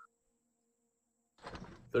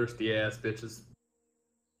 Thirsty ass bitches.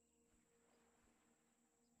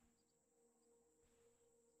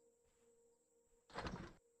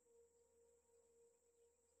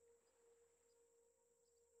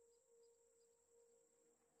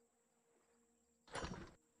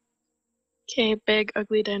 Okay, big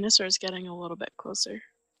ugly dinosaur is getting a little bit closer.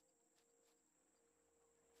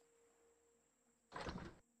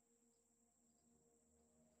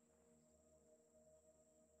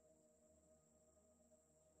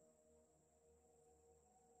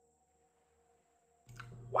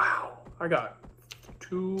 Wow, I got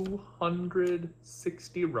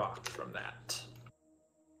 260 rocks from that.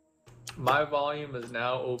 My volume is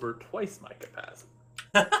now over twice my capacity.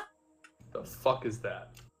 The fuck is that?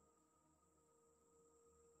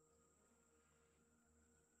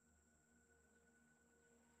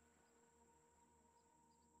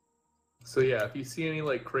 So yeah, if you see any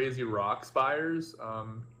like crazy rock spires,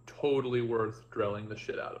 totally worth drilling the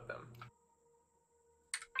shit out of them.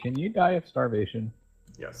 Can you die of starvation?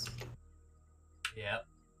 Yes. Yep.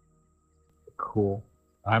 Cool.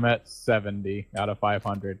 I'm at 70 out of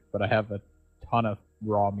 500, but I have a ton of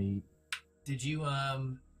raw meat. Did you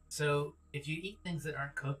so if you eat things that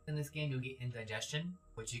aren't cooked in this game, you'll get indigestion,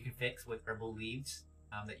 which you can fix with herbal leaves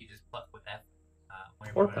that you just pluck with F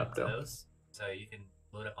whenever Or you run into pepto. those. So you can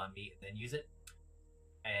load up on meat and then use it.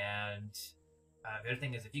 And the other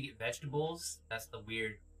thing is, if you get vegetables, that's the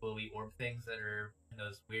weird glowy orb things that are in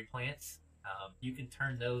those weird plants. You can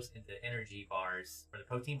turn those into energy bars, or the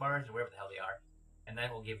protein bars, or whatever the hell they are, and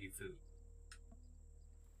that will give you food.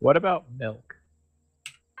 What about milk?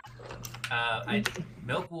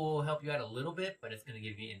 Milk will help you out a little bit, but it's going to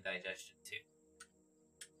give you indigestion too.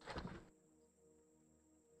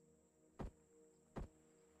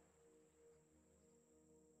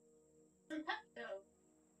 That's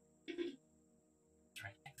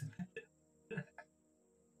right.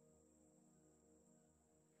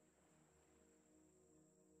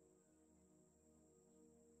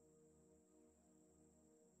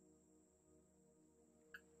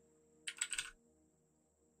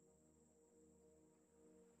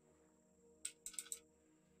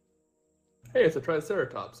 Hey, it's a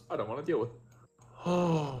Triceratops. I don't want to deal with it.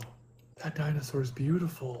 Oh, that dinosaur's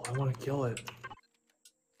beautiful. I want to kill it.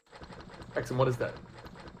 Exum, what is that?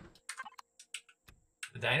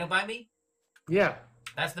 The dino by me? Yeah.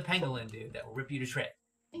 That's the pangolin dude that will rip you to shreds.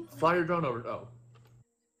 Fly your drone over. Oh.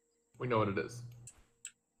 We know what it is.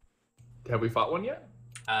 Have we fought one yet?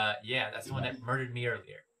 Yeah, that's the one that murdered me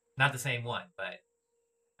earlier. Not the same one, but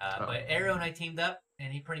Arrow and I teamed up,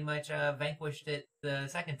 and he pretty much vanquished it the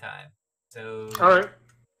second time. So. All right.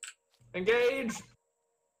 Engage.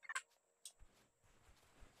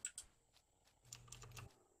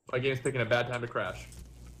 My game's picking a bad time to crash.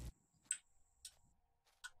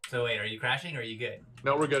 So wait, are you crashing or are you good?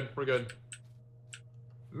 No, we're good. We're good.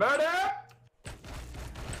 Murder!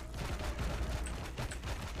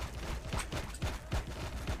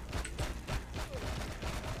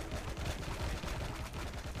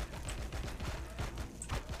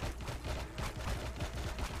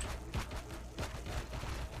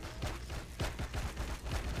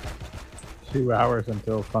 2 hours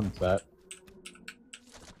until sunset.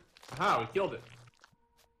 Aha, we killed it.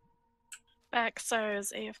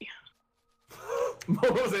 Backsires AFK.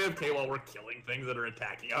 Momo's AFK while we're killing things that are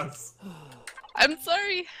attacking us. I'm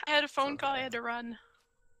sorry. I had a phone call. I had to run.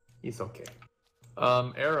 He's okay.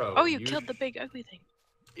 Arrow. Oh, you killed the big ugly thing.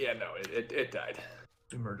 Yeah, no, it died.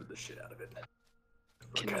 We murdered the shit out of it.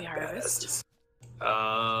 We're Can we kinda harvest?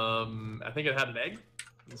 badasses. I think it had an egg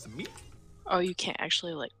and some meat. Oh, you can't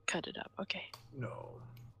actually like cut it up. Okay. No.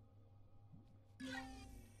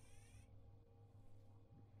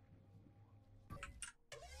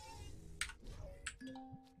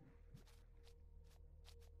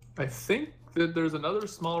 I think that there's another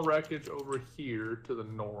small wreckage over here to the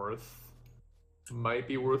north. Might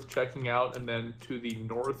be worth checking out, and then to the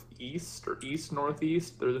northeast or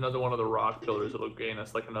east-northeast, there's another one of the rock pillars that'll gain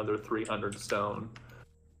us like another 300 stone.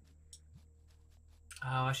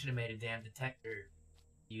 Oh, I should have made a damn detector.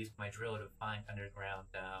 Used my drill to find underground.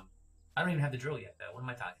 I don't even have the drill yet, though. What am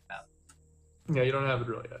I talking about? Yeah, you don't have a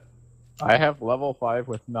drill yet. I have level 5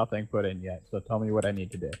 with nothing put in yet, so tell me what I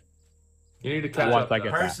need to do. You need to catch Once up. I though.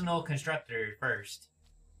 get that. Personal constructor first.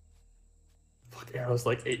 Fuck, Arrow's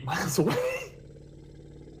like 8 miles away.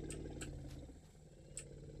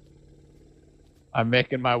 I'm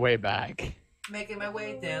making my way back. Making my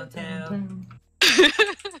way downtown.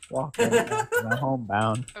 Walking, I'm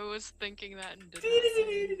homebound. I was thinking that and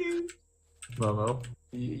didn't. Momo,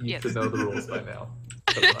 you Yes. should know the rules by now.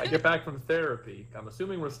 So when I get back from therapy, I'm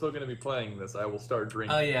assuming we're still going to be playing this. I will start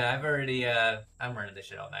drinking. Oh yeah, I've already. I'm running this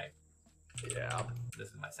shit all night. Yeah. This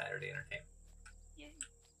is my Saturday entertainment.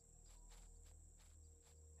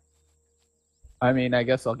 I mean, I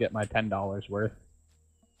guess I'll get my $10 worth.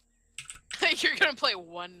 You're gonna play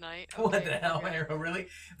one night. What Okay, the hell, okay. Arrow? Really,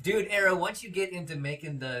 dude, Arrow. Once you get into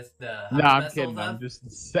making the No, I'm vessels kidding. I'm up,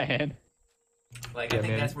 just saying. like Yeah, I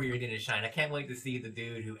think man. that's where you're gonna shine. I can't wait to see the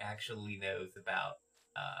dude who actually knows about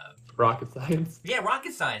Rocket science. yeah,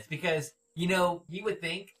 rocket science, because you know, you would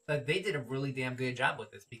think that they did a really damn good job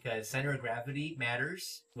with this, because center of gravity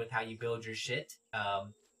matters with how you build your shit.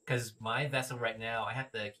 Because my vessel right now, I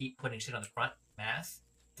have to keep putting shit on the front mass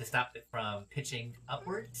to stop it from pitching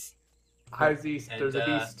upwards. Eyes east. And, There's a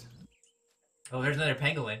beast. Oh, there's another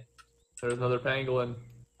pangolin. There's another pangolin.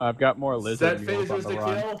 I've got more lizard Set mules on phasers the to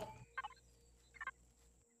run. kill.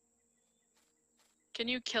 Can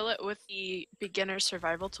you kill it with the beginner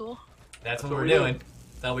survival tool? That's what we're doing.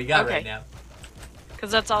 That's all we got right now.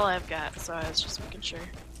 Because that's all I've got, so I was just making sure.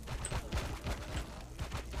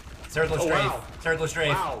 Circle strafe. Wow. Circle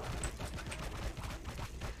strafe. Wow.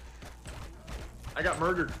 I got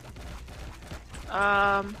murdered.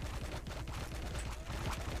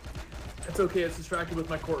 It's okay, it's distracted with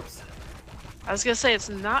my corpse. I was gonna say it's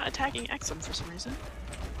not attacking Exum for some reason.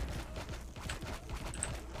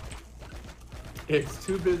 It's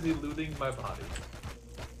too busy looting my body.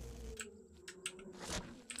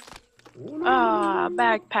 Ah,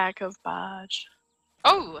 backpack of Bodge.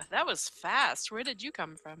 Oh, that was fast. Where did you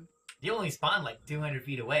come from? You only spawn like 200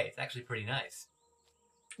 feet away. It's actually pretty nice.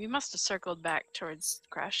 You must have circled back towards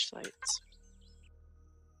crash sites.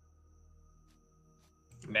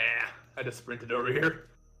 Nah, I just sprinted over here.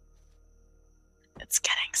 It's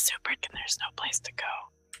getting super and there's no place to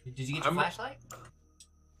go. Did you get your flashlight?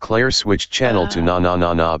 Claire switched channel to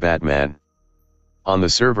na Batman. On the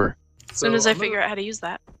server. As soon as I figure out how to use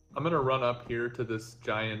that. I'm gonna run up here to this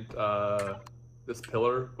giant, this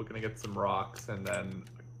pillar. We're gonna get some rocks, and then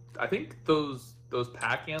I think those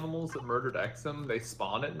pack animals that murdered Exum, they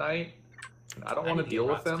spawn at night. And I don't want to deal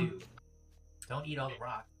with them. Too. Don't eat all the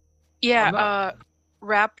rocks. Yeah,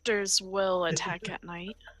 raptors will attack at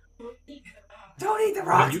night. Don't eat the I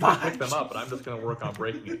rocks. mean, you can pick them up, but I'm just gonna work on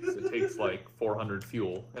breaking it because it takes like 400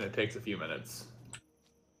 fuel, and it takes a few minutes.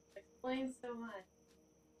 Explains so much.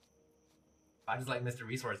 I'm just like Mr.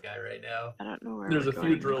 Resource Guy right now. I don't know where There's we're a few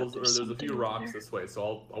going, drills, but or there's a something few over rocks there. this way,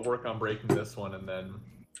 so I'll work on breaking this one, and then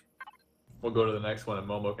we'll go to the next one, and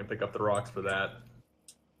Momo can pick up the rocks for that.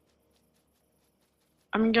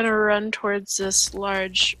 I'm gonna run towards this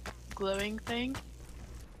large glowing thing.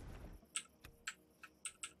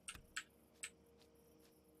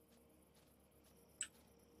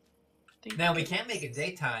 Now we can't make it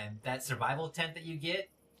daytime. That survival tent that you get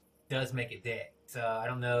does make it day. So I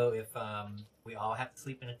don't know if we all have to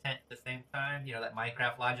sleep in a tent at the same time. You know, that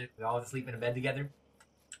Minecraft logic. We all have to sleep in a bed together.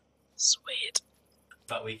 Sweet.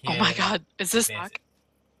 But we can't. Oh my god, is this advance luck?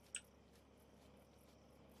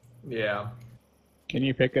 Yeah. Can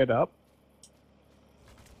you pick it up?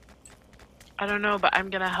 I don't know, but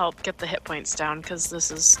I'm gonna help get the hit points down because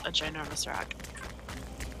this is a ginormous rock.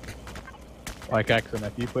 Like Exum,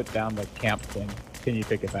 if you put down the camp thing, can you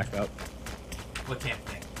pick it back up? What camp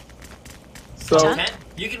thing? So Tent?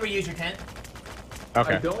 You can reuse your tent.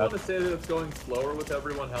 Okay. I don't want to say that it's going slower with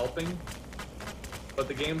everyone helping, but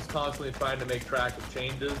the game's constantly trying to make track of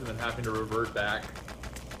changes and then having to revert back.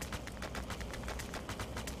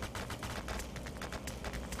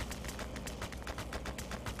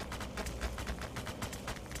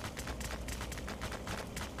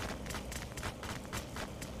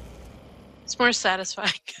 It's more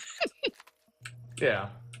satisfying. Yeah.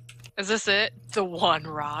 Is this it? The one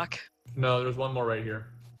rock. No, there's one more right here.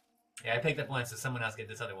 Yeah, I picked up one, so someone else get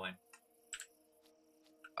this other one.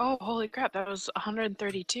 Oh, holy crap, that was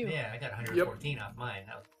 132. Yeah, I got 114 off mine.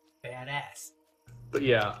 That was badass. But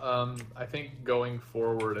yeah, I think going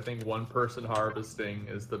forward, I think one person harvesting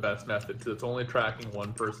is the best method because it's only tracking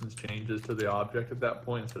one person's changes to the object at that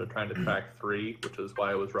point instead of trying to track three, which is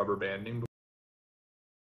why I was rubber banding